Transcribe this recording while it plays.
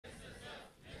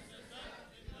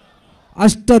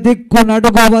ಅಷ್ಟದಿಕ್ಕು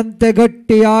ನಡುಗುವಂತೆ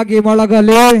ಗಟ್ಟಿಯಾಗಿ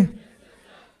ಮೊಳಗಲಿ.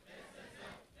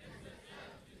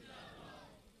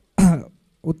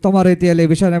 ಉತ್ತಮ ರೀತಿಯಲ್ಲಿ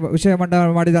ವಿಷಯ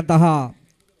ಮಂಡನೆ ಮಾಡಿದಂತಹ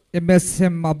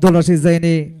MSM ಅಬ್ದುಲ್ ರಶೀದ್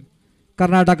ಝೈನಿ,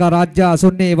 ಕರ್ನಾಟಕ ರಾಜ್ಯ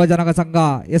ಸುನ್ನಿ ಯುವಜನಕ ಸಂಘ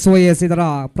SYS ಇದರ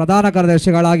ಪ್ರಧಾನ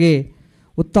ಕಾರ್ಯದರ್ಶಿಗಳಾಗಿ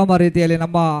ಉತ್ತಮ ರೀತಿಯಲ್ಲಿ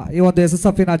ನಮ್ಮ ಈ ಒಂದು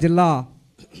SSFನ ಜಿಲ್ಲಾ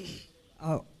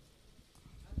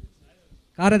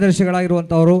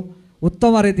ಕಾರ್ಯದರ್ಶಿಗಳಾಗಿರುವಂಥವರು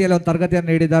ಉತ್ತಮ ರೀತಿಯಲ್ಲಿ ಒಂದು ತರಗತಿಯನ್ನು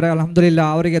ನೀಡಿದ್ದಾರೆ. ಅಲ್ಹಮ್ದುಲಿಲ್ಲಾ,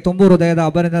 ಅವರಿಗೆ ತುಂಬು ಹೃದಯದ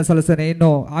ಅಭಿನಂದನೆ ಸಲ್ಲಿಸ್ತೇನೆ. ಇನ್ನು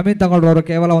ಅಮೀನ್ ತಂಗಳವರು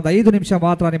ಕೇವಲ ಒಂದು 5 ನಿಮಿಷ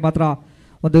ಮಾತ್ರ ನಿಮ್ಮ ಹತ್ರ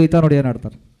ಒಂದು ಹಿತನುಡಿಯನ್ನು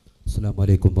ಆಡ್ತಾರೆ. ಅಸ್ಸಲಾಮು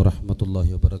ಅಲೈಕುಂ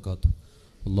ವರಹಮತುಲ್ಲಾಹಿ ವಬರಕಾತು.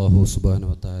 അല്ലാഹു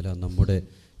സുബ്ഹാനഹു വ തആല നമ്മുടെ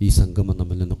ഈ സംഗമം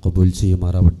നമ്മിൽ നിന്ന് ഖബൂൽ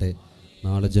ചെയ്യുമാറാവട്ടെ.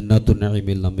 നാളെ ജന്നാത്തുൻ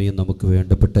നഈമിൽ നമ്മയും നമുക്ക്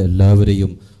വേണ്ടപ്പെട്ട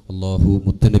എല്ലാവരെയും അല്ലാഹു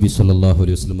മുത്തനബി സല്ലല്ലാഹു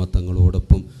അലൈഹി വസല്ലം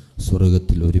തങ്ങളോടൊപ്പം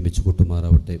സ്വർഗ്ഗത്തിൽ ഒരുമിച്ച്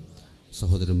കൂട്ടുമാറാവട്ടെ.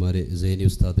 സഹോദരന്മാരെ, സൈനി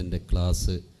ഉസ്താദിൻ്റെ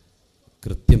ക്ലാസ്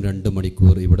കൃത്യം 2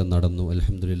 മണിക്കൂർ ഇവിടെ നടന്നു.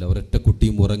 അൽഹംദുലില്ലാ, ഒരൊറ്റ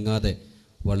കുട്ടിയും ഉറങ്ങാതെ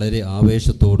വളരെ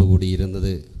ആവേശത്തോടുകൂടി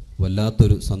ഇരുന്നത്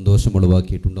വല്ലാത്തൊരു സന്തോഷം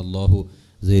ഉളവാക്കിയിട്ടുണ്ട്. അല്ലാഹു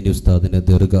സൈനി ഉസ്താദിനെ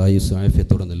ദീർഘായുസ്സും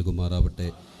ആഫിയത്തോടെ നൽകുമാറാവട്ടെ.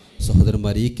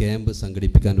 സഹോദരന്മാർ, ഈ ക്യാമ്പ്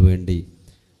സംഘടിപ്പിക്കാൻ വേണ്ടി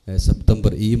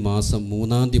സെപ്റ്റംബർ ഈ മാസം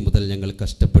 3-ാം തീയതി മുതൽ ഞങ്ങൾ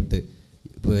കഷ്ടപ്പെട്ട്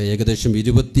ഏകദേശം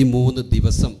 23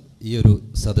 ദിവസം ഈ ഒരു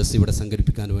സദസ്സ് ഇവിടെ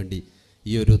സംഘടിപ്പിക്കാൻ വേണ്ടി,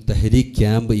 ഈ ഒരു തഹരീഖ്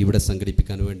ക്യാമ്പ് ഇവിടെ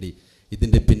സംഘടിപ്പിക്കാൻ വേണ്ടി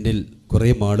ഇതിൻ്റെ പിന്നിൽ കുറേ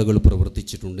ആളുകൾ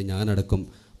പ്രവർത്തിച്ചിട്ടുണ്ട്. ഞാനടക്കം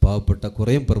പാവപ്പെട്ട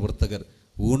കുറേ പ്രവർത്തകർ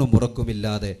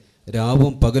ഊണുമുറക്കുമില്ലാതെ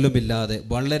രാവും പകലുമില്ലാതെ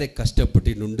വളരെ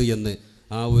കഷ്ടപ്പെട്ടിട്ടുണ്ട് എന്ന്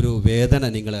ആ ഒരു വേദന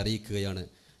നിങ്ങളെ അറിയിക്കുകയാണ്.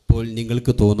 ഇപ്പോൾ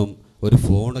നിങ്ങൾക്ക് തോന്നും, ഒരു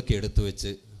ഫോണൊക്കെ എടുത്തു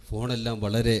വെച്ച്, ഫോണെല്ലാം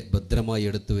വളരെ ഭദ്രമായി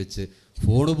എടുത്തു വെച്ച്,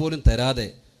 ഫോണ് പോലും തരാതെ,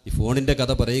 ഈ ഫോണിൻ്റെ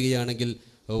കഥ പറയുകയാണെങ്കിൽ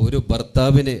ഒരു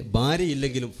ഭർത്താവിന്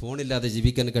ഭാര്യയില്ലെങ്കിലും ഫോണില്ലാതെ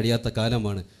ജീവിക്കാൻ കഴിയാത്ത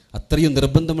കാലമാണ്. അത്രയും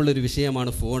നിർബന്ധമുള്ളൊരു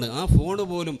വിഷയമാണ് ഫോണ്. ആ ഫോണ്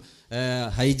പോലും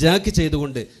ഹൈജാക്ക്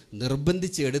ചെയ്തുകൊണ്ട്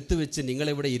നിർബന്ധിച്ച് എടുത്തു വെച്ച്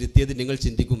നിങ്ങളിവിടെ ഇരുത്തിയത് നിങ്ങൾ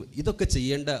ചിന്തിക്കും, ഇതൊക്കെ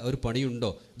ചെയ്യേണ്ട ഒരു പണിയുണ്ടോ?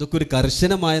 ഇതൊക്കെ ഒരു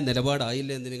കർശനമായ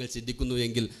നിലപാടായില്ല എന്ന് നിങ്ങൾ ചിന്തിക്കുന്നു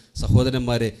എങ്കിൽ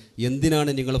സഹോദരന്മാരെ,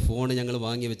 എന്തിനാണ് നിങ്ങൾ ഫോണ് ഞങ്ങൾ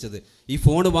വാങ്ങി വെച്ചത്? ഈ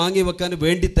ഫോൺ വാങ്ങി വെക്കാൻ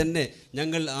വേണ്ടി തന്നെ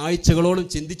ഞങ്ങൾ ആഴ്ചകളോളം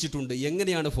ചിന്തിച്ചിട്ടുണ്ട്.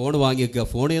 എങ്ങനെയാണ് ഫോൺ വാങ്ങി വെക്കുക?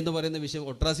 ഫോൺ എന്ന് പറയുന്ന വിഷയം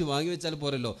ഒട്രാസി വാങ്ങി വെച്ചാൽ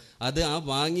പോരല്ലോ, അത് ആ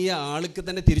വാങ്ങിയ ആൾക്ക്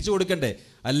തന്നെ തിരിച്ചു കൊടുക്കണ്ടേ?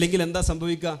 അല്ലെങ്കിൽ എന്താ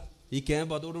സംഭവിക്കുക? ഈ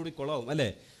ക്യാമ്പ് അതോടുകൂടി കുളമാവും അല്ലേ?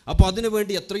 അപ്പോൾ അതിനു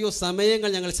വേണ്ടി എത്രയോ സമയങ്ങൾ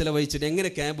ഞങ്ങൾ ചിലവഴിച്ചിട്ട് എങ്ങനെ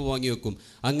ക്യാമ്പ് വാങ്ങി വെക്കും?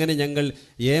 അങ്ങനെ ഞങ്ങൾ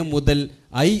A മുതൽ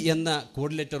I എന്ന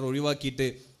കോഡ് ലെറ്റർ ഒഴിവാക്കിയിട്ട്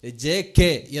JK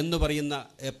എന്ന് പറയുന്ന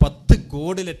 10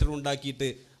 കോഡ് ലെറ്റർ ഉണ്ടാക്കിയിട്ട്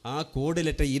ആ കോഡ്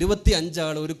ലെറ്റർ 25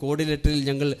 ആൾ ഒരു കോഡ് ലെറ്ററിൽ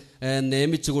ഞങ്ങൾ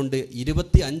നിയമിച്ചുകൊണ്ട്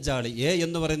 25 ആൾ A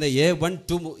എന്ന് പറയുന്ന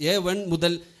A1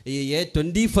 മുതൽ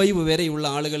A25 വരെയുള്ള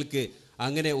ആളുകൾക്ക്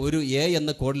അങ്ങനെ ഒരു A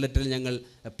എന്ന കോഡ് ലെറ്ററിൽ ഞങ്ങൾ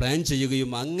പ്ലാൻ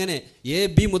ചെയ്യുകയും അങ്ങനെ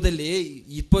AB മുതൽ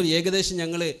ഇപ്പോൾ ഏകദേശം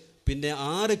ഞങ്ങൾ പിന്നെ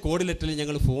 6 കോഡ് ലെറ്ററിൽ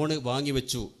ഞങ്ങൾ ഫോണ് വാങ്ങി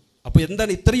വെച്ചു. അപ്പോൾ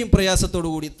എന്താണ് ഇത്രയും പ്രയാസത്തോടു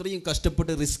കൂടി ഇത്രയും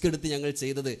കഷ്ടപ്പെട്ട് റിസ്ക് എടുത്ത് ഞങ്ങൾ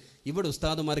ചെയ്തത്? ഇവിടെ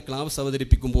ഉസ്താദുമാർ ക്ലാസ്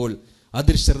അവതരിപ്പിക്കുമ്പോൾ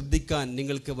അതിൽ ശ്രദ്ധിക്കാൻ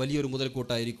നിങ്ങൾക്ക് വലിയൊരു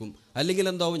മുതൽക്കൂട്ടായിരിക്കും. അല്ലെങ്കിൽ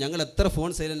എന്താവും, ഞങ്ങൾ എത്ര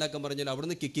ഫോൺ സൈലൻ്റ് ആക്കാൻ പറഞ്ഞാലും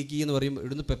അവിടുന്ന് കിക്കി എന്ന് പറയും,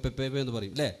 ഇവിടുന്ന് പെപ്പെ എന്ന്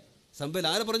പറയും അല്ലേ? സംഭവം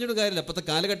ആരും പറഞ്ഞിട്ട് കാര്യമില്ല, അപ്പോഴത്തെ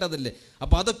കാലഘട്ടം അതല്ലേ.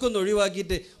 അപ്പോൾ അതൊക്കെ ഒന്ന്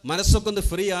ഒഴിവാക്കിയിട്ട് മനസ്സൊക്കെ ഒന്ന്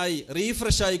ഫ്രീ ആയി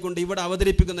റീഫ്രഷ് ആയിക്കൊണ്ട് ഇവിടെ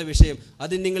അവതരിപ്പിക്കുന്ന വിഷയം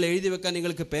അതിന് നിങ്ങൾ എഴുതി വെക്കാൻ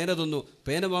നിങ്ങൾക്ക് പേന തന്നു.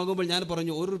 പേന വാങ്ങുമ്പോൾ ഞാൻ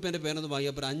പറഞ്ഞു, 1 രൂപേൻ്റെ പേന ഒന്ന്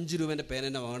വാങ്ങിയപ്പോൾ 5 രൂപേൻ്റെ പേന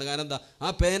തന്നെ വാങ്ങണം. കാരണം എന്താ,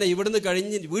 ആ പേന ഇവിടുന്ന്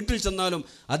കഴിഞ്ഞ് വീട്ടിൽ ചെന്നാലും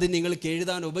അത് നിങ്ങൾക്ക്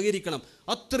എഴുതാൻ ഉപകരിക്കണം.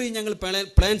 അത്രയും ഞങ്ങൾ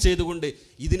പ്ലാൻ ചെയ്തുകൊണ്ട്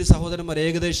ഇതിന് സഹോദരന്മാർ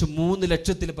ഏകദേശം 3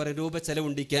 ലക്ഷത്തിൽ പരം രൂപ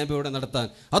ചെലവുണ്ട് ഈ ക്യാമ്പ് ഇവിടെ നടത്താൻ.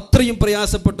 അത്രയും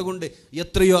പ്രയാസപ്പെട്ടുകൊണ്ട്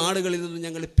എത്രയോ ആളുകളിൽ നിന്ന്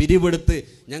ഞങ്ങൾ പിരിവെടുത്ത്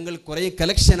ഞങ്ങൾ കുറേ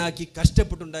കളക്ഷനാക്കി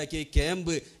കഷ്ടപ്പെട്ടുണ്ടാക്കിയ ഈ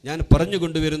ക്യാമ്പ് ഞാൻ പറഞ്ഞു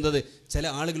കൊണ്ടുവരുന്നത് ചില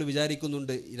ആളുകൾ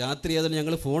വിചാരിക്കുന്നുണ്ട് രാത്രി അതിൽ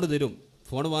ഞങ്ങൾ ഫോൺ തരും.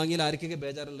 ഫോൺ വാങ്ങിയാൽ ആർക്കൊക്കെ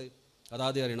ബേജാറുള്ളത്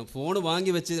അതാദ്യം അറിയണം. ഫോൺ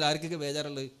വാങ്ങി വെച്ചതിൽ ആർക്കൊക്കെ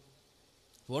ബേജാറുള്ളത്?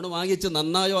 ഫോൺ വാങ്ങിച്ച്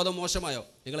നന്നായോ അതോ മോശമായോ?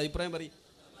 നിങ്ങൾ അഭിപ്രായം പറയും.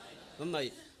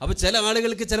 നന്നായി. അപ്പോൾ ചില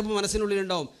ആളുകൾക്ക് ചിലപ്പോൾ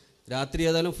മനസ്സിനുള്ളിലുണ്ടാവും, രാത്രി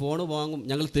ഏതായാലും ഫോൺ വാങ്ങും,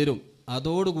 ഞങ്ങൾ തരും,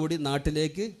 അതോടുകൂടി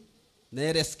നാട്ടിലേക്ക്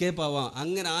നേരെ എസ്കേപ്പ് ആവാം.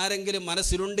 അങ്ങനെ ആരെങ്കിലും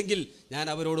മനസ്സിലുണ്ടെങ്കിൽ ഞാൻ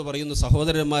അവരോട് പറയുന്നു,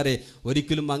 സഹോദരന്മാരെ,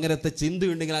 ഒരിക്കലും അങ്ങനത്തെ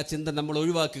ചിന്തയുണ്ടെങ്കിൽ ആ ചിന്ത നമ്മൾ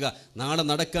ഒഴിവാക്കുക. നാളെ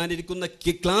നടക്കാനിരിക്കുന്ന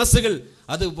ക്ലാസ്സുകൾ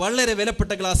അത് വളരെ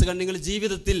വിലപ്പെട്ട ക്ലാസ്സുകൾ. നിങ്ങൾ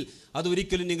ജീവിതത്തിൽ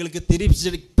അതൊരിക്കലും നിങ്ങൾക്ക്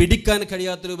തിരിച്ച് പിടിക്കാൻ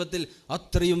കഴിയാത്ത രൂപത്തിൽ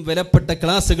അത്രയും വിലപ്പെട്ട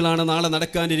ക്ലാസ്സുകളാണ് നാളെ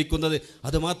നടക്കാനിരിക്കുന്നത്.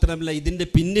 അതുമാത്രമല്ല, ഇതിൻ്റെ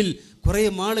പിന്നിൽ കുറേ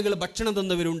ആളുകൾ ഭക്ഷണം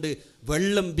തന്നവരുണ്ട്.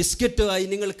 വെള്ളം ബിസ്ക്കറ്റുമായി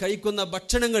നിങ്ങൾ കഴിക്കുന്ന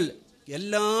ഭക്ഷണങ്ങൾ,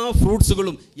 എല്ലാ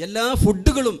ഫ്രൂട്ട്സുകളും എല്ലാ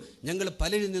ഫുഡുകളും ഞങ്ങൾ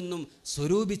പലരിൽ നിന്നും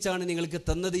സ്വരൂപിച്ചാണ് നിങ്ങൾക്ക്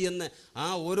തന്നത് എന്ന് ആ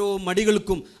ഓരോ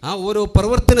മടികൾക്കും ആ ഓരോ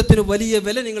പ്രവർത്തനത്തിനും വലിയ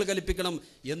വില നിങ്ങൾ കൽപ്പിക്കണം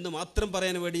എന്ന് മാത്രം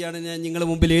പറയാൻ വേണ്ടിയാണ് ഞാൻ നിങ്ങളുടെ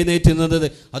മുമ്പിൽ എഴുന്നേറ്റുന്നത്.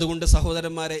 അതുകൊണ്ട്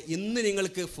സഹോദരന്മാരെ, ഇന്ന്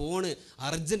നിങ്ങൾക്ക് ഫോണ്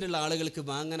അർജൻറ്റുള്ള ആളുകൾക്ക്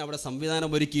വാങ്ങാൻ അവിടെ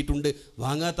സംവിധാനം ഒരുക്കിയിട്ടുണ്ട്.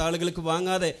 വാങ്ങാത്ത ആളുകൾക്ക്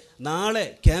വാങ്ങാതെ നാളെ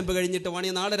ക്യാമ്പ് കഴിഞ്ഞിട്ട്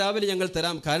വേണമെങ്കിൽ നാളെ രാവിലെ ഞങ്ങൾ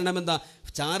തരാം. കാരണം എന്താ,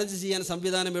 ചാർജ് ചെയ്യാൻ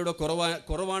സംവിധാനം ഇവിടെ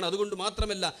കുറവാണ്. അതുകൊണ്ട്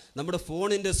മാത്രമല്ല, നമ്മുടെ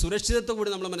ഫോണിൻ്റെ സുരക്ഷിതത്വം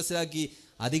കൂടി നമ്മൾ മനസ്സിലാക്കി ഒഴിവാക്കി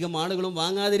അധികം ആളുകളും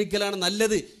വാങ്ങാതിരിക്കലാണ്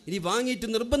നല്ലത്. ഇനി വാങ്ങിയിട്ട്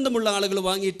നിർബന്ധമുള്ള ആളുകൾ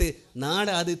വാങ്ങിയിട്ട്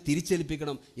നാളെ അത്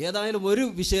തിരിച്ചേൽപ്പിക്കണം. ഏതായാലും ഒരു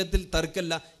വിഷയത്തിൽ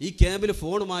തർക്കമല്ല, ഈ ക്യാമ്പിൽ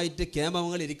ഫോണുമായിട്ട്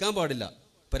ക്യാമ്പ് ഇരിക്കാൻ പാടില്ല.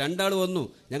 ഇപ്പോൾ രണ്ടാൾ വന്നു,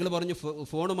 ഞങ്ങൾ പറഞ്ഞു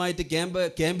ഫോണുമായിട്ട്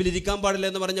ക്യാമ്പിലിരിക്കാൻ പാടില്ല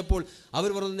എന്ന് പറഞ്ഞപ്പോൾ അവർ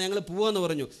പറഞ്ഞു ഞങ്ങൾ പോവാമെന്ന്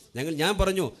പറഞ്ഞു. ഞാൻ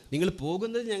പറഞ്ഞു നിങ്ങൾ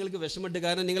പോകുന്നതിൽ ഞങ്ങൾക്ക് വിഷമമുണ്ട്,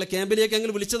 കാരണം നിങ്ങളെ ക്യാമ്പിലേക്ക്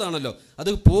ഞങ്ങൾ വിളിച്ചതാണല്ലോ,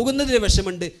 അത് പോകുന്നതിൽ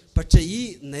വിഷമമുണ്ട്, പക്ഷേ ഈ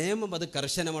നിയമം അത്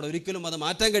കർശനമാണ്, ഒരിക്കലും അത്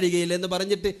മാറ്റാൻ കഴിയുകയില്ല എന്ന്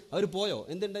പറഞ്ഞിട്ട് അവർ പോയോ?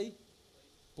 എന്തുണ്ടായി?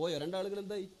 പോയോ? രണ്ടാളുകൾ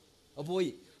എന്തായി?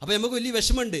 പോയി. അപ്പോൾ നമുക്ക് വലിയ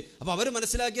വിഷമമുണ്ട്. അപ്പോൾ അവർ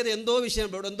മനസ്സിലാക്കിയത് എന്തോ വിഷയം,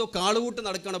 ഇവിടെ എന്തോ കാളുകൂട്ട്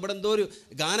നടക്കണം, ഇവിടെ എന്തോ ഒരു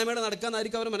ഗാനമേള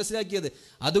നടക്കാമെന്നായിരിക്കും അവർ മനസ്സിലാക്കിയത്.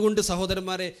 അതുകൊണ്ട്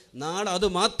സഹോദരന്മാരെ, നാളെ അത്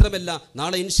മാത്രമല്ല,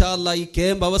 നാളെ ഇൻഷാ അല്ലാഹ് ഈ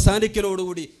ക്യാമ്പ്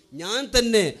അവസാനിക്കലോടുകൂടി ഞാൻ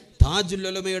തന്നെ താജുൽ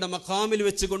ഉലമയുടെ മഖാമിൽ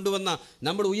വെച്ച് കൊണ്ടുവന്ന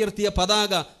നമ്മൾ ഉയർത്തിയ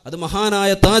പതാക, അത്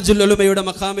മഹാനായ താജുൽ ഉലമയുടെ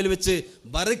മഖാമിൽ വെച്ച്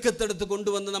ബറക്കത്തെടുത്ത്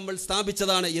കൊണ്ടുവന്ന് നമ്മൾ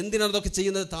സ്ഥാപിച്ചതാണ്. എന്തിനാണ് അതൊക്കെ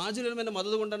ചെയ്യുന്നത്? താജുൽ ഉലമയുടെ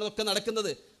മദദ് കൊണ്ടാണ് അതൊക്കെ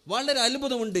നടക്കുന്നത്. വളരെ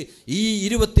അത്ഭുതമുണ്ട്. ഈ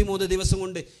 23 ദിവസം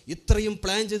കൊണ്ട് ഇത്രയും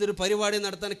പ്ലാൻ ചെയ്തൊരു പരിപാടി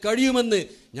നടത്താൻ കഴിയുമെന്ന്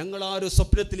ഞങ്ങൾ ആരും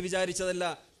സ്വപ്നത്തിൽ വിചാരിച്ചതല്ല.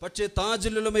 പക്ഷേ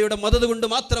താജുൽ ഉലമയുടെ മദദ് കൊണ്ട്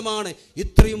മാത്രമാണ്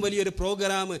ഇത്രയും വലിയൊരു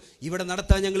പ്രോഗ്രാം ഇവിടെ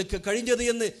നടത്താൻ ഞങ്ങൾക്ക് കഴിഞ്ഞത്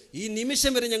എന്ന് ഈ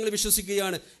നിമിഷം വരെ ഞങ്ങൾ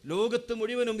വിശ്വസിക്കുകയാണ്. ലോകത്ത്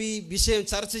മുഴുവനും ഈ വിഷയം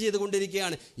ചർച്ച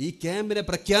ചെയ്തുകൊണ്ടിരിക്കുകയാണ്. ഈ ക്യാമ്പിനെ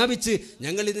പ്രഖ്യാപിച്ച്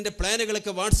ഞങ്ങൾ ഇതിൻ്റെ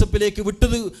പ്ലാനുകളൊക്കെ വാട്സപ്പിലേക്ക്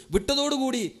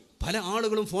വിട്ടതോടുകൂടി പല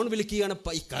ആളുകളും ഫോൺ വിളിക്കുകയാണ്.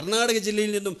 ഈ കർണാടക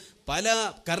ജില്ലയിൽ നിന്നും, പല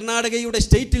കർണാടകയുടെ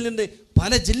സ്റ്റേറ്റിൽ നിന്ന്,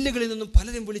 പല ജില്ലകളിൽ നിന്നും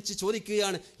പലരും വിളിച്ച്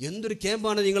ചോദിക്കുകയാണ് എന്തൊരു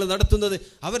ക്യാമ്പാണ് നിങ്ങൾ നടത്തുന്നത്.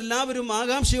 അവരെല്ലാവരും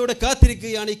ആകാംക്ഷയോടെ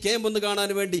കാത്തിരിക്കുകയാണ് ഈ ക്യാമ്പ് ഒന്ന്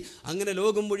കാണാൻ വേണ്ടി. അങ്ങനെ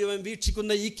ലോകം മുഴുവൻ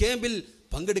വീക്ഷിക്കുന്ന ഈ ക്യാമ്പിൽ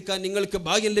പങ്കെടുക്കാൻ നിങ്ങൾക്ക്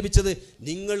ഭാഗ്യം ലഭിച്ചത്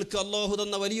നിങ്ങൾക്ക് അല്ലാഹു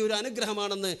തന്ന വലിയൊരു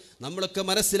അനുഗ്രഹമാണെന്ന് നമ്മളൊക്കെ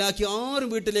മനസ്സിലാക്കി ആരും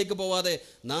വീട്ടിലേക്ക് പോവാതെ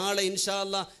നാളെ ഇൻഷാ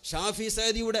അല്ലാഹ് ഷാഫി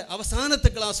സയ്യിദിയുടെ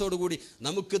അവസാനത്തെ ക്ലാസ്സോടുകൂടി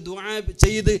നമുക്ക് ദുആ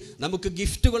ചെയ്ത് നമുക്ക്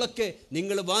ഗിഫ്റ്റുകളൊക്കെ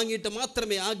നിങ്ങൾ വാങ്ങിയിട്ട്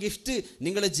മാത്രമേ ആ ഗിഫ്റ്റ്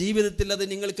നിങ്ങളുടെ ജീവിതത്തിൽ അത്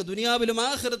നിങ്ങൾക്ക് ദുനിയാവിലും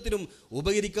ആഖിറത്തിലും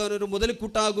ഉപകരിക്കാനൊരു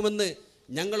മുതൽക്കൂട്ടാകുമെന്ന്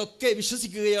ഞങ്ങളൊക്കെ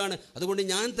വിശ്വസിക്കുകയാണ്. അതുകൊണ്ട്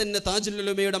ഞാൻ തന്നെ താജുൽ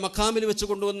ഉലമയുടെ മഖാമിൽ വെച്ച്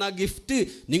കൊണ്ടുവന്ന ആ ഗിഫ്റ്റ്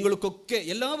നിങ്ങൾക്കൊക്കെ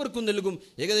എല്ലാവർക്കും നൽകും.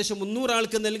 ഏകദേശം 300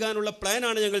 ആൾക്ക് നൽകാനുള്ള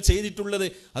പ്ലാനാണ് ഞങ്ങൾ ചെയ്തിട്ടുള്ളത്.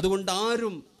 അതുകൊണ്ട്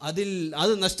ആരും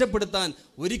അത് നഷ്ടപ്പെടുത്താൻ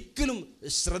ഒരിക്കലും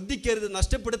ശ്രദ്ധിക്കരുത്.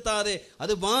 നഷ്ടപ്പെടുത്താതെ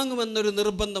അത് വാങ്ങുമെന്നൊരു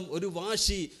നിർബന്ധം, ഒരു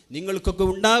വാശി നിങ്ങൾക്കൊക്കെ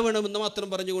ഉണ്ടാവണമെന്ന് മാത്രം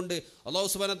പറഞ്ഞുകൊണ്ട് അല്ലാഹു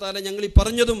സുബ്ഹാനഹു വ തആല ഞങ്ങൾ ഈ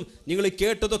പറഞ്ഞതും നിങ്ങൾ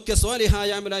കേട്ടതൊക്കെ സ്വാലിഹായ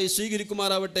അമലായി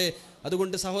സ്വീകരിക്കുമാറാവട്ടെ.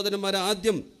 അതുകൊണ്ട് സഹോദരന്മാരെ,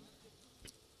 ആദ്യം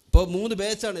ഇപ്പോൾ 3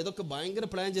 ബാച്ചാണ്. ഇതൊക്കെ ഭയങ്കര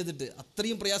പ്ലാൻ ചെയ്തിട്ട്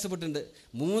അത്രയും പ്രയാസപ്പെട്ടിട്ടുണ്ട്.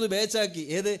 3 ബാച്ചാക്കി.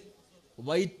 ഏത്?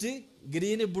 വൈറ്റ്,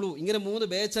 ഗ്രീന്, ബ്ലൂ, ഇങ്ങനെ 3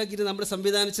 ബാച്ചാക്കിയിട്ട് നമ്മൾ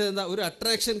സംവിധാനിച്ചത് എന്താ? ഒരു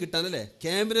അട്രാക്ഷൻ കിട്ടാൻ, അല്ലേ?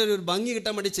 ക്യാമ്പിന് ഒരു ഭംഗി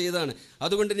കിട്ടാൻ വേണ്ടി ചെയ്തതാണ്.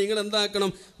 അതുകൊണ്ട് നിങ്ങൾ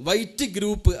എന്താക്കണം, വൈറ്റ്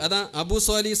ഗ്രൂപ്പ്, അതാ അബു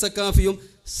സ്വാലി സക്കാഫിയും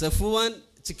സഫ്വാൻ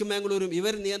ചിക്കമാംഗ്ലൂരും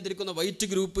ഇവർ നിയന്ത്രിക്കുന്ന വൈറ്റ്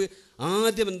ഗ്രൂപ്പ്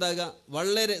ആദ്യം എന്താകുക,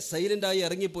 വളരെ സൈലൻ്റായി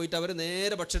ഇറങ്ങിപ്പോയിട്ട് അവർ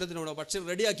നേരെ ഭക്ഷണത്തിനോടോ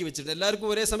ഭക്ഷണം റെഡിയാക്കി വെച്ചിട്ടുണ്ട്. എല്ലാവർക്കും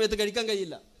ഒരേ സമയത്ത് കഴിക്കാൻ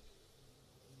കഴിയില്ല.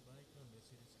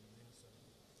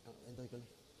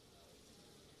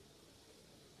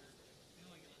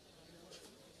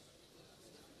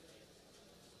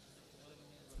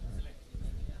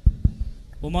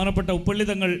 ബഹുമാനപ്പെട്ട ഉപ്പള്ളി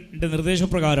തങ്ങളുടെ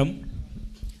നിർദ്ദേശപ്രകാരം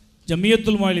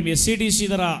ಜಮಿಯತ್ತುಲ್ ಮಾಲಿಮ್ SCDC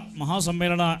ಇದರ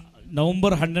ಮಹಾಸಮ್ಮೇಳನ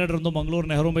ನವೆಂಬರ್ 12ರಂದು ಮಂಗಳೂರು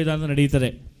ನೆಹರು ಮೈದಾನದಲ್ಲಿ ನಡೆಯುತ್ತದೆ.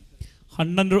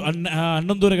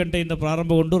 11 ಗಂಟೆಯಿಂದ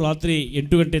ಪ್ರಾರಂಭಗೊಂಡು ರಾತ್ರಿ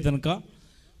 8 ಗಂಟೆ ತನಕ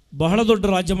ಬಹಳ ದೊಡ್ಡ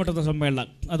ರಾಜ್ಯಮಟ್ಟದ ಸಮ್ಮೇಳನ.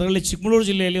 ಅದರಲ್ಲಿ ಚಿಕ್ಕಮಗಳೂರು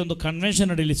ಜಿಲ್ಲೆಯಲ್ಲಿ ಒಂದು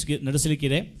ಕನ್ವೆನ್ಷನ್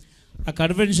ನಡೆಸಲಿಕ್ಕಿದೆ. ಆ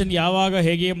ಕನ್ವೆನ್ಷನ್ ಯಾವಾಗ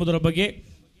ಹೇಗೆ ಎಂಬುದರ ಬಗ್ಗೆ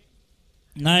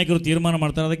ನಾಯಕರು ತೀರ್ಮಾನ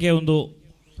ಮಾಡ್ತಾರೆ. ಅದಕ್ಕೆ ಒಂದು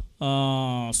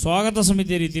ಸ್ವಾಗತ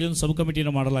ಸಮಿತಿಯ ರೀತಿಯಲ್ಲಿ ಒಂದು ಸಬ್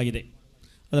ಕಮಿಟಿಯನ್ನು ಮಾಡಲಾಗಿದೆ.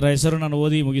 ಅದರ ಹೆಸರು ನಾನು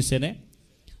ಓದಿ ಮುಗಿಸ್ತೇನೆ.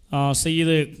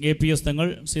 ಸಯ್ಯದ್ APS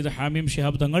ತಂಗಳ್, ಸಯ್ಯದ್ ಹಾಮೀಮ್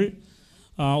ಶಿಹಾಬ್ ತಂಗಳ್,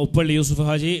 ಉಪ್ಪಳ್ಳಿ ಯೂಸುಫ್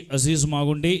ಹಾಜಿ, ಅಜೀಜ್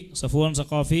ಮಾಗುಂಡಿ, ಸಫ್ವಾನ್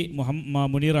ಸಕಾಫಿ,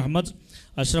 ಮುನೀರ್ ಅಹಮದ್,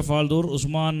 ಅಶ್ರಫ್ ಆಲ್ದೂರ್,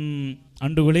 ಉಸ್ಮಾನ್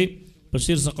ಅಂಡುಗುಳಿ,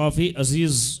 ಬಶೀರ್ ಸಕಾಫಿ,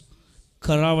 ಅಜೀಜ್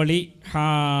ಖರಾವಳಿ,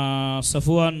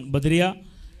 ಸಫ್ವಾನ್ ಬದ್ರಿಯಾ,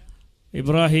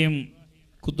 ಇಬ್ರಾಹಿಂ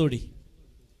ಕುದ್ದೋಡಿ,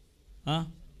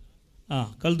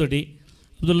 ಕಲ್ದೊಡಿ,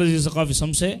 ಅಬ್ದುಲ್ ಅಜೀಜ್ ಸಕಾಫಿ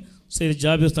ಸಂಸೆ, ಸಯ್ಯದ್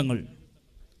ಜಾಬೀರ್ ತಂಗಳ್,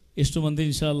 ಎಷ್ಟು ಮಂದಿ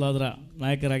ಇನ್ಶಾ ಅಲ್ಲಾ ಅದರ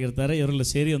ನಾಯಕರಾಗಿರ್ತಾರೆ. ಇವರೆಲ್ಲ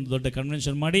ಸೇರಿ ಒಂದು ದೊಡ್ಡ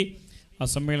ಕನ್ವೆನ್ಷನ್ ಮಾಡಿ ಆ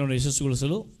ಸಮ್ಮೇಳನವನ್ನು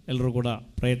ಯಶಸ್ವಿಗೊಳಿಸಲು ಎಲ್ಲರೂ ಕೂಡ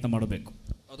ಪ್ರಯತ್ನ ಮಾಡಬೇಕು.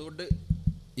 അതുകൊണ്ട്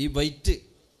ഈ വൈറ്റ്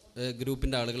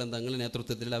ഗ്രൂപ്പിൻ്റെ ആളുകൾ തങ്ങളുടെ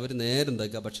നേതൃത്വത്തിൽ അവർ നേരെ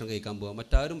എന്താക്കുക, ഭക്ഷണം കഴിക്കാൻ പോകാം.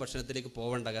 മറ്റാരും ഭക്ഷണത്തിലേക്ക്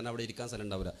പോകണ്ട, കാരണം അവിടെ ഇരിക്കാൻ സ്ഥലം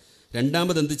ഉണ്ടാവില്ല.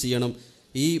 രണ്ടാമത് എന്ത് ചെയ്യണം,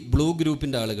 ഈ ബ്ലൂ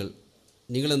ഗ്രൂപ്പിൻ്റെ ആളുകൾ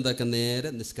നിങ്ങൾ എന്താക്കുക, നേരെ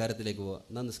നിസ്കാരത്തിലേക്ക് പോവുക.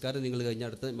 എന്നാൽ നിസ്കാരം നിങ്ങൾ കഴിഞ്ഞ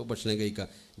അടുത്ത് ഭക്ഷണം കഴിക്കുക.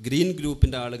 ഗ്രീൻ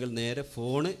ഗ്രൂപ്പിൻ്റെ ആളുകൾ നേരെ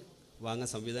ഫോണ് വാങ്ങാൻ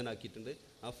സംവിധാനമാക്കിയിട്ടുണ്ട്.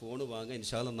 ആ ഫോണ് വാങ്ങാൻ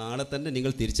ഇൻഷാ അല്ലാഹ് നാളെ തന്നെ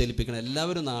നിങ്ങൾ തിരിച്ചേൽപ്പിക്കണം.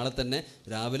 എല്ലാവരും നാളെ തന്നെ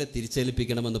രാവിലെ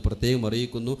തിരിച്ചേൽപ്പിക്കണമെന്ന് പ്രത്യേകം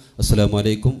അറിയിക്കുന്നു. അസ്സലാമു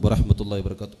അലൈക്കും വറഹ്മത്തുള്ളാഹി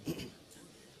വബറകാതുഹു.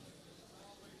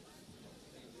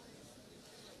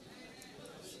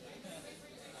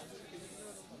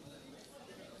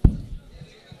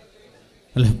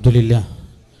 അൽഹംദുലില്ലാ,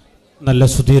 നല്ല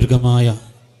സുദീർഘമായ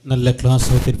നല്ല ക്ലാസ്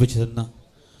അവതരിപ്പിച്ചു തന്ന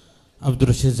അബ്ദുൾ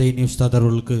റഷീദ് സൈനി ഉസ്താദ്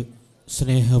അവർക്ക്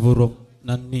സ്നേഹപൂർവ്വം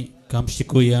നന്ദി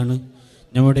കാംക്ഷിക്കുകയാണ്.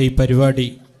 നമ്മുടെ ഈ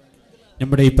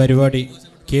പരിപാടി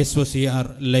KSOCR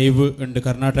ലൈവ് ഉണ്ട്.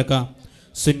 കർണാടക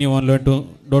സുന്നി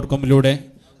online.com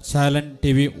ചാലൻ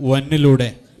TV 1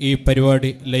 ഈ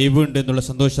പരിപാടി ലൈവ് ഉണ്ട് എന്നുള്ള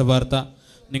സന്തോഷ വാർത്ത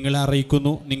നിങ്ങളെ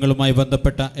അറിയിക്കുന്നു. നിങ്ങളുമായി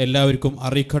ബന്ധപ്പെട്ട എല്ലാവർക്കും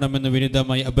അറിയിക്കണമെന്ന്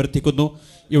വിനീതമായി അഭ്യർത്ഥിക്കുന്നു.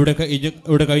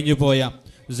 ഇവിടെ കഴിഞ്ഞു പോയ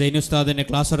സൈനുസ്താദിൻ്റെ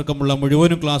ക്ലാസ് അടക്കമുള്ള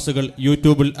മുഴുവനും ക്ലാസ്സുകൾ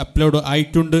യൂട്യൂബിൽ അപ്ലോഡ്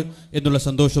ആയിട്ടുണ്ട് എന്നുള്ള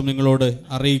സന്തോഷം നിങ്ങളോട്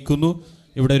അറിയിക്കുന്നു.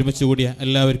 ഇവിടെ ഒരുമിച്ച് കൂടിയ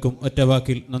എല്ലാവർക്കും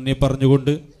ഒറ്റവാക്കിൽ നന്ദി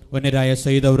പറഞ്ഞുകൊണ്ട് വന്യരായ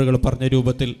സയ്യിദ് അവറുകൾ പറഞ്ഞ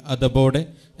രൂപത്തിൽ അദബോടെ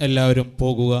എല്ലാവരും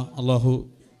പോകുക. അള്ളാഹു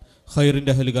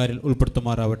ഖൈറിൻ്റെ അഹ്ലുകാരിൽ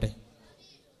ഉൾപ്പെടുത്തുമാറാവട്ടെ.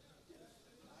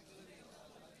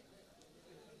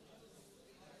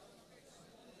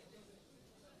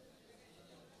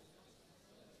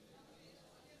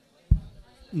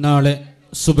 നാളെ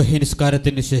സുബഹി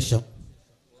നിസ്കാരത്തിന് ശേഷം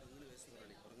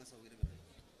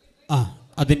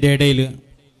അതിൻ്റെ ഇടയിൽ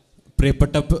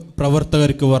പ്രിയപ്പെട്ട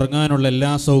പ്രവർത്തകർക്ക് ഉറങ്ങാനുള്ള എല്ലാ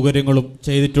സൗകര്യങ്ങളും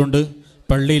ചെയ്തിട്ടുണ്ട്.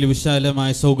 പള്ളിയിൽ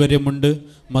വിശാലമായ സൗകര്യമുണ്ട്,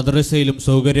 മദ്രസയിലും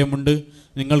സൗകര്യമുണ്ട്.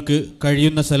 നിങ്ങൾക്ക്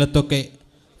കഴിയുന്ന സ്ഥലത്തൊക്കെ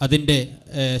അതിൻ്റെ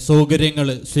സൗകര്യങ്ങൾ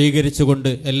സ്വീകരിച്ചുകൊണ്ട്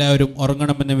എല്ലാവരും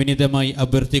ഉറങ്ങണമെന്ന് വിനീതമായി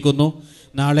അഭ്യർത്ഥിക്കുന്നു.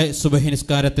 നാളെ സുബഹി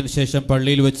നിസ്കാരത്തിന് ശേഷം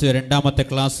പള്ളിയിൽ വെച്ച് രണ്ടാമത്തെ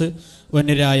ക്ലാസ്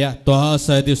വന്യരായ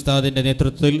ത്വാ-സയ്യിദ് ഉസ്താദിൻ്റെ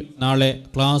നേതൃത്വത്തിൽ നാളെ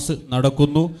ക്ലാസ്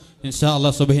നടക്കുന്നു. ഇൻഷാ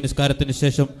അള്ളാഹ് സുബഹി നിസ്കാരത്തിന്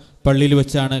ശേഷം പള്ളിയിൽ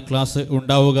വെച്ചാണ് ക്ലാസ്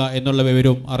ഉണ്ടാവുക എന്നുള്ള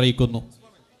വിവരവും അറിയിക്കുന്നു.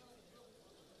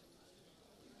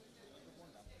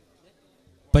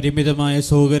 പരിമിതമായ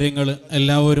സൗകര്യങ്ങൾ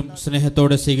എല്ലാവരും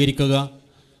സ്നേഹത്തോടെ സ്വീകരിക്കുക.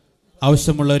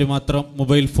 ആവശ്യമുള്ളവർ മാത്രം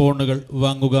മൊബൈൽ ഫോണുകൾ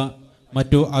വാങ്ങുക.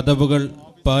 മറ്റു അദബുകൾ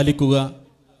പാലിക്കുക.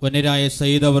 വന്യരായ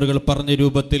സയ്യിദ് അവറുകൾ പറഞ്ഞ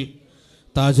രൂപത്തിൽ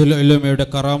താജുൽ ഉലമയുടെ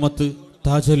കറാമത്ത്,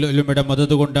 താജുൽ ഉലമയുടെ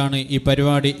മദദ് കൊണ്ടാണ് ഈ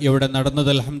പരിപാടി ഇവിടെ നടന്നത്.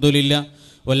 അൽഹംദുലില്ലാ,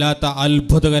 വല്ലാത്ത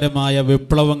അത്ഭുതകരമായ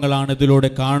വിപ്ലവങ്ങളാണ് ഇതിലൂടെ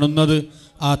കാണുന്നത്.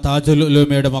 ആ താജുൽ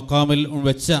ഉലമയുടെ മഖാമിൽ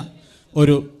വെച്ച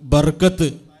ഒരു ബർക്കത്ത്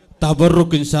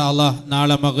തബറുക്ക് ഇൻഷാ അല്ലാഹ്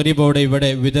നാളെ മഗ്രിബോടെ ഇവിടെ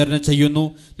വിതരണം ചെയ്യുന്നു.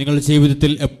 നിങ്ങളുടെ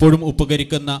ജീവിതത്തിൽ എപ്പോഴും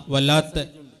ഉപകരിക്കുന്ന വല്ലാത്ത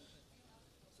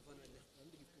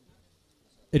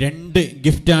 2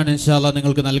 ഗിഫ്റ്റാണ് ഇൻഷാ അല്ലാഹ്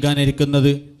നിങ്ങൾക്ക്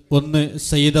നൽകാനിരിക്കുന്നത്. ഒന്ന്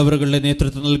സയ്യിദ് അവറുകളുടെ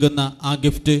നേതൃത്വം നൽകുന്ന ആ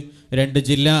ഗിഫ്റ്റ്, 2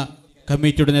 ജില്ലാ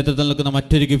കമ്മിറ്റിയുടെ നേതൃത്വം നൽകുന്ന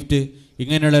മറ്റൊരു ഗിഫ്റ്റ്.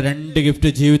 ഇങ്ങനെയുള്ള 2 ഗിഫ്റ്റ്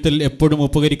ജീവിതത്തിൽ എപ്പോഴും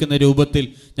ഉപകരിക്കുന്ന രൂപത്തിൽ,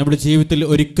 നമ്മുടെ ജീവിതത്തിൽ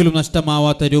ഒരിക്കലും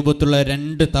നഷ്ടമാവാത്ത രൂപത്തിലുള്ള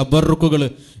 2 തബറുക്കുകൾ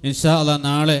ഇൻഷാ അല്ലാഹ്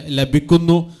നാളെ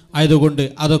ലഭിക്കുന്നു. ആയതുകൊണ്ട്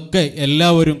അതൊക്കെ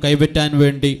എല്ലാവരും കൈപ്പറ്റാൻ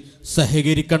വേണ്ടി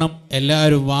സഹകരിക്കണം.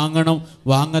 എല്ലാവരും വാങ്ങണം.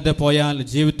 വാങ്ങാതെ പോയാൽ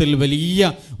ജീവിതത്തിൽ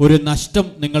വലിയ ഒരു നഷ്ടം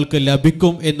നിങ്ങൾക്ക്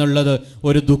ലഭിക്കും എന്നുള്ളത്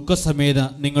ഒരു ദുഃഖസമേത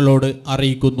നിങ്ങളോട്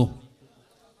അറിയിക്കുന്നു.